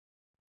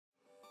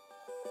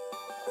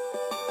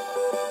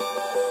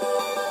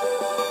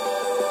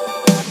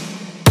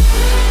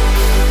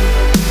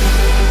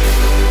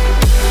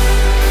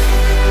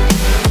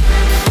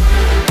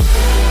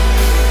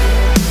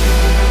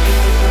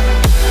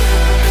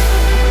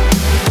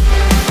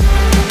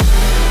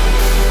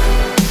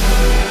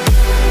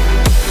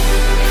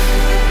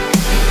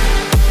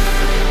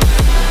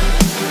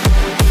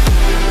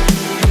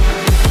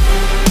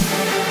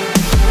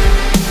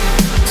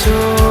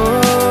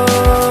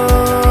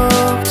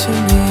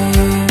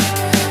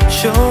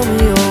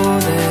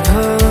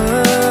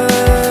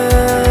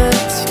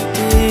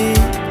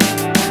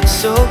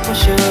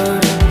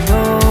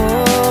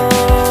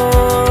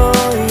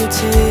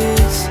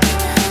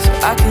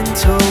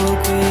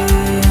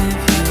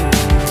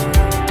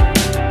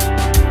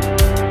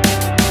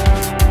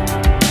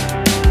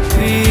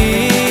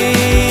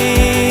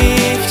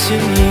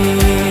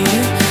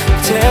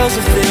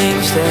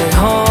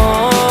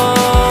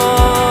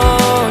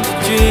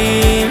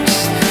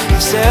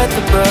Let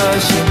the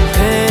brush and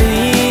paint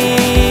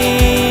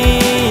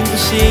the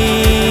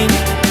scene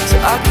so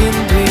I can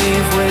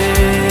breathe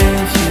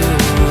with you.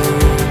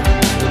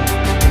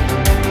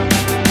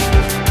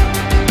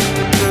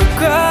 The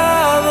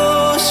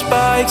gravel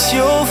spikes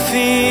your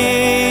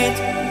feet,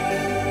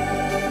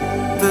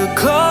 the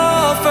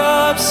cloth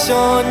wraps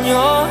on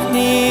your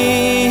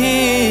knees.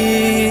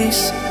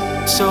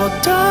 So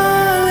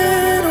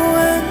darling,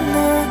 when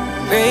the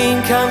rain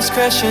comes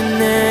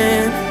crashing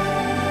in,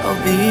 I'll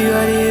be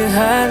right here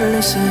and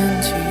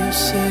listen to you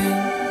sing.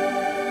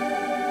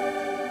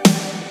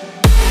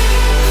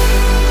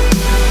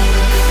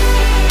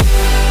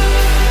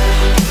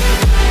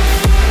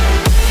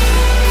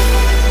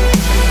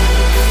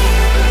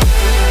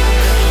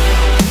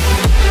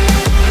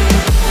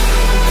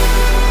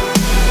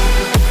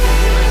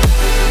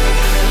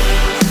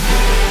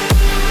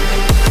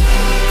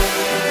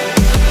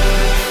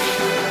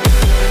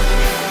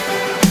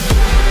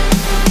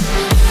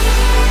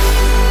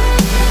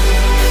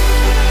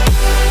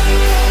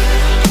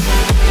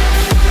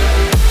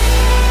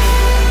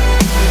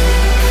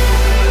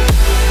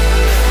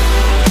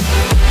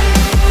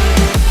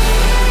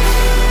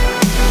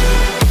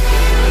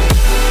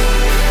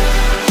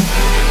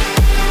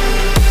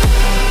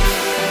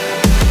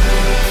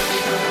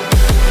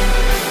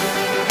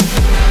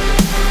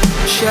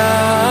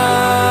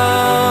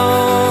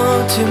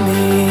 Shout to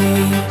me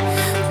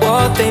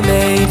what they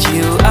made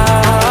you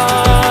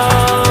out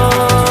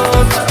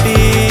to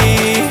be.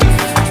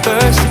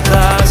 Burst the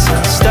glass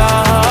and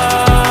start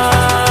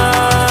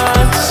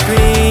to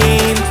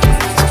scream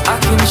so I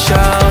can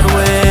shout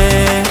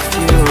with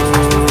you.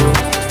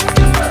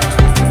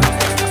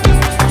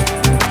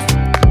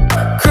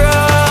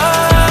 Cry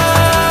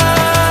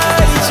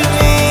to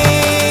me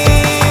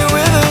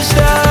rivers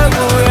that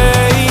will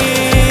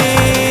raise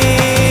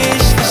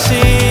the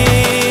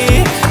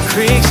sea,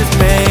 creeks of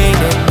pain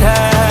and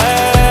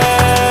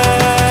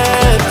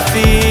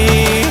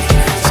apathy,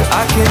 so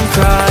I can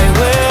cry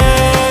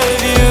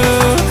with you.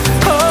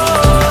 Oh,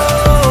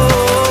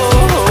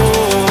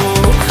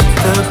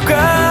 the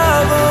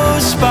gravel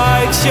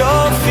spikes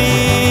your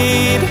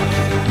feet,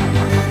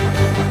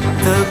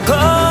 the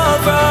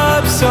glove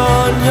wraps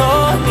on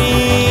your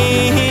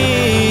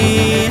knees.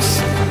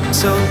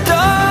 So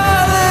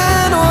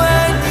darling,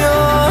 when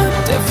you're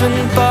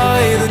deafened by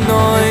the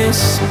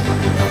noise,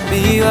 I'll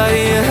be right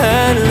here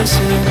and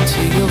listen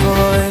to your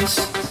voice.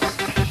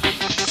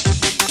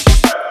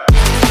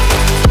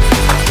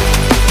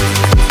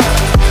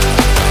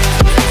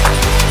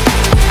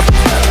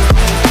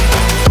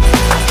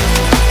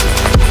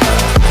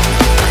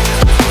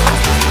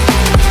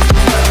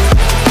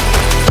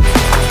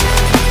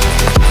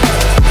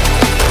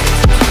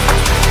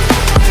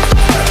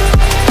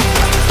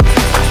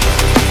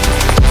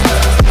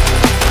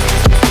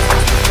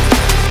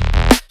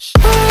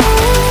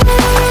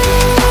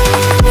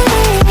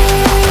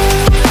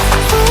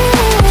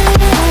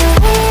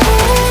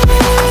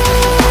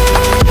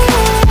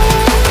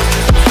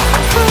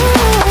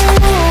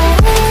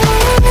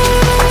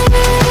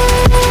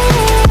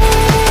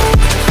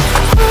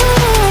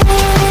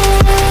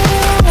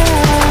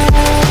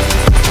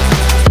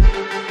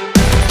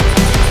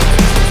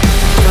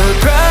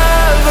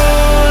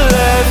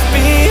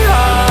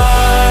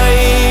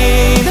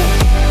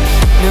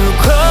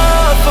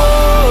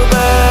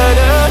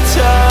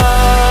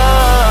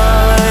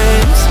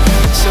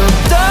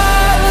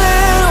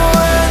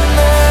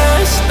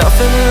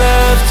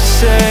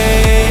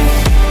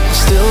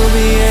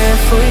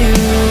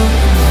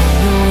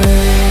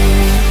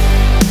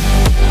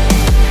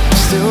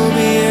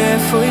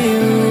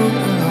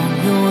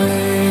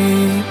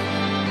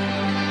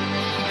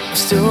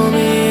 Still be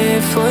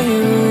here for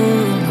you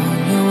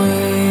along your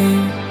way.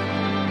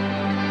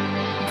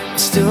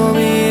 Still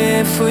be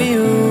here for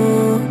you.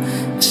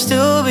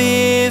 Still be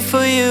here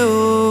for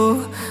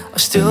you. I'll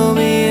still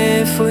be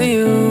here for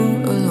you.